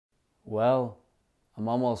Well, I'm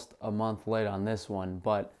almost a month late on this one,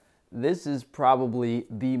 but this is probably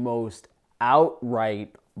the most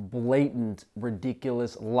outright, blatant,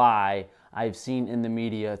 ridiculous lie I've seen in the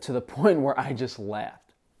media to the point where I just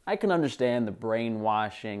laughed. I can understand the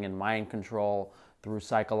brainwashing and mind control through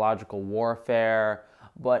psychological warfare,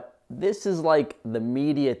 but this is like the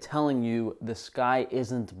media telling you the sky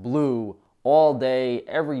isn't blue all day,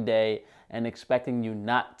 every day, and expecting you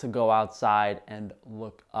not to go outside and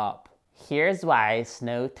look up. Here's why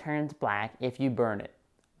snow turns black if you burn it.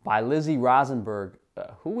 By Lizzie Rosenberg.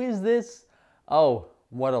 Who is this? Oh,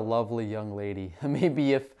 what a lovely young lady.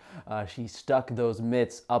 Maybe if she stuck those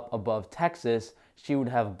mitts up above Texas, she would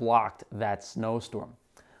have blocked that snowstorm.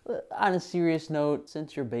 On a serious note,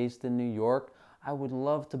 since you're based in New York, I would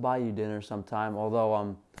love to buy you dinner sometime, although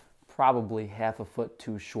I'm probably half a foot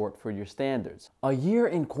too short for your standards. A year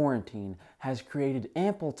in quarantine has created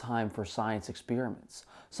ample time for science experiments.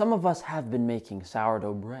 Some of us have been making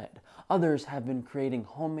sourdough bread. Others have been creating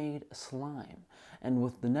homemade slime. And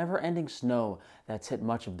with the never-ending snow that's hit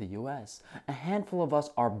much of the US, a handful of us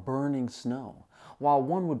are burning snow. While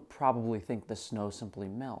one would probably think the snow simply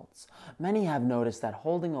melts, many have noticed that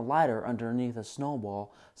holding a lighter underneath a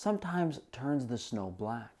snowball sometimes turns the snow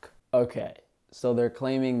black. Okay. So they're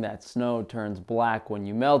claiming that snow turns black when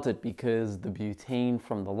you melt it because the butane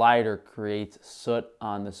from the lighter creates soot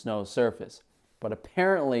on the snow surface. But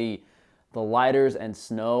apparently the lighters and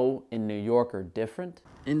snow in New York are different.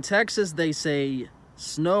 In Texas, they say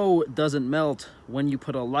snow doesn't melt when you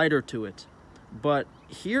put a lighter to it. But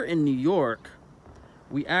here in New York,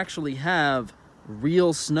 we actually have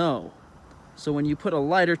real snow. So when you put a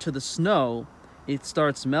lighter to the snow, it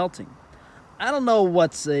starts melting. I don't know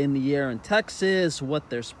what's in the air in Texas,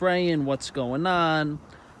 what they're spraying, what's going on,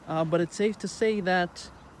 but it's safe to say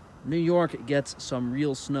that New York gets some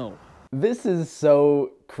real snow. This is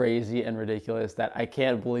so crazy and ridiculous that I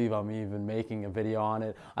can't believe I'm even making a video on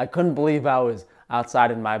it. I couldn't believe I was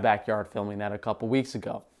outside in my backyard filming that a couple weeks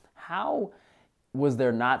ago. How was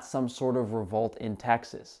there not some sort of revolt in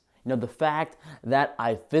Texas? You know, the fact that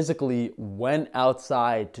I physically went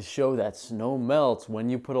outside to show that snow melts when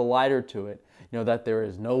you put a lighter to it, you know, that there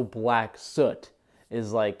is no black soot,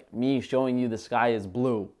 is like me showing you the sky is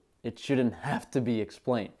blue. It shouldn't have to be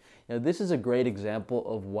explained. You know, this is a great example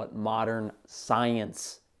of what modern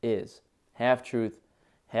science is. Half truth,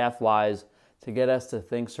 half lies, to get us to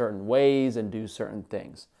think certain ways and do certain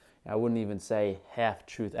things. I wouldn't even say half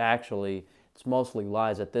truth actually. It's mostly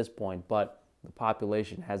lies at this point, but the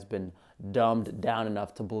population has been dumbed down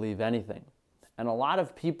enough to believe anything. And a lot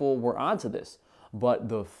of people were onto this. But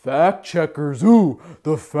the fact checkers,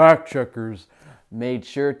 the fact checkers made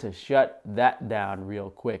sure to shut that down real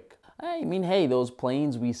quick. I mean, hey, those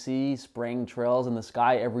planes we see spraying trails in the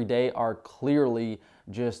sky every day are clearly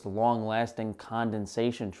just long-lasting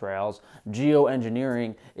condensation trails.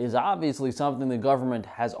 Geoengineering is obviously something the government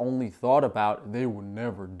has only thought about. They would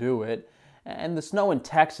never do it. And the snow in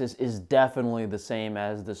Texas is definitely the same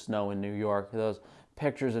as the snow in New York. Those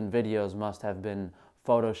pictures and videos must have been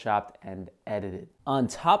photoshopped and edited. On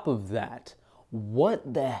top of that,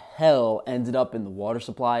 what the hell ended up in the water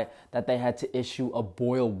supply that they had to issue a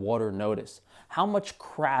boil water notice? How much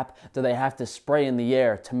crap do they have to spray in the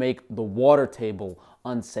air to make the water table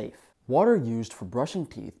unsafe? Water used for brushing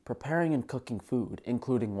teeth, preparing and cooking food,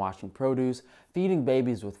 including washing produce, feeding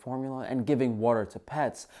babies with formula, and giving water to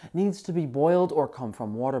pets, needs to be boiled or come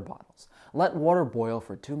from water bottles. Let water boil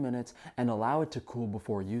for 2 minutes and allow it to cool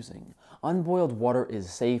before using. Unboiled water is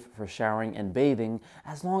safe for showering and bathing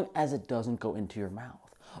as long as it doesn't go into your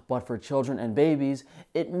mouth. But for children and babies,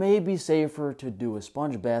 it may be safer to do a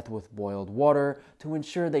sponge bath with boiled water to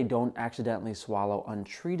ensure they don't accidentally swallow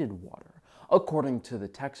untreated water, according to the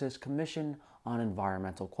Texas Commission on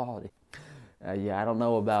Environmental Quality. Yeah, I don't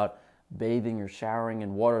know about bathing or showering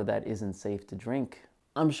in water that isn't safe to drink.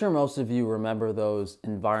 I'm sure most of you remember those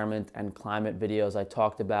environment and climate videos I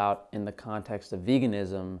talked about in the context of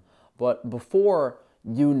veganism, but before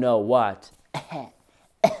you know what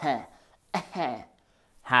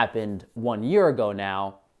happened 1 year ago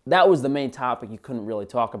now, that was the main topic you couldn't really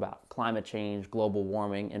talk about. Climate change, global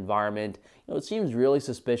warming, environment. You know, it seems really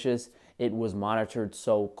suspicious. It was monitored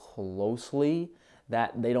so closely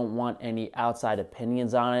that they don't want any outside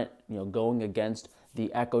opinions on it, you know, going against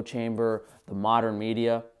the echo chamber, the modern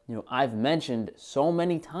media. You know, I've mentioned so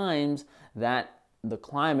many times that the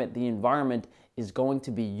climate, the environment, is going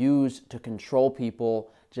to be used to control people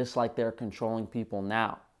just like they're controlling people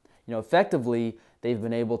now. You know, effectively, they've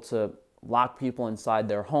been able to lock people inside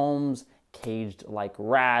their homes, caged like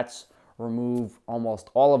rats, remove almost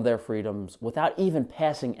all of their freedoms without even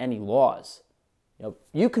passing any laws.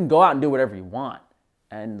 You can go out and do whatever you want,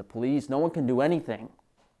 and the police, no one can do anything.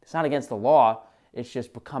 It's not against the law. It's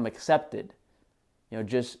just become accepted.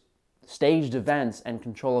 Just staged events and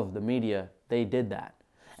control of the media, they did that.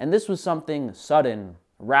 And this was something sudden,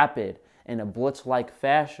 rapid, in a blitz-like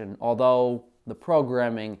fashion, although the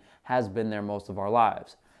programming has been there most of our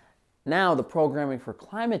lives. Now, the programming for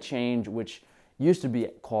climate change, which used to be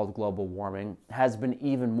called global warming, has been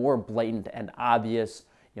even more blatant and obvious,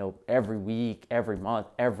 every week, every month,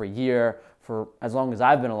 every year. For as long as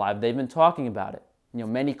I've been alive, they've been talking about it.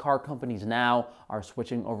 Many car companies now are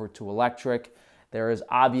switching over to electric. There is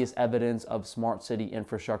obvious evidence of smart city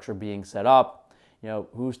infrastructure being set up.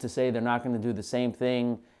 Who's to say they're not going to do the same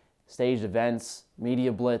thing, staged events,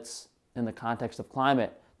 media blitz in the context of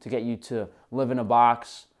climate to get you to live in a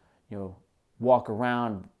box, walk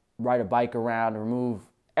around, ride a bike around, remove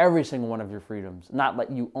every single one of your freedoms, not let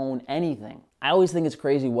you own anything. I always think it's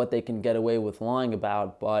crazy what they can get away with lying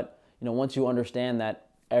about, but once you understand that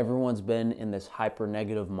everyone's been in this hyper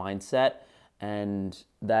negative mindset and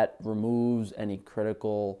that removes any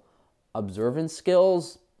critical observance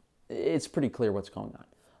skills, it's pretty clear what's going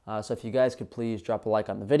on. So if you guys could please drop a like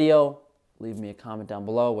on the video, leave me a comment down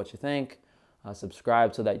below what you think,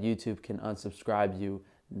 subscribe so that YouTube can unsubscribe you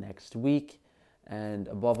next week. And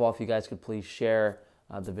above all, if you guys could please share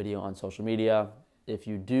the video on social media. If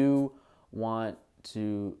you do want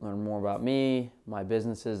to learn more about me, my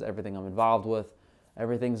businesses, everything I'm involved with,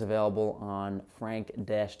 everything's available on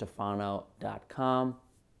frank-tufano.com.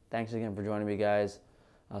 Thanks again for joining me, guys.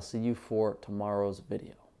 I'll see you for tomorrow's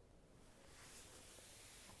video.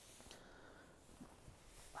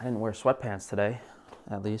 I didn't wear sweatpants today,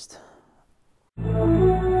 at least.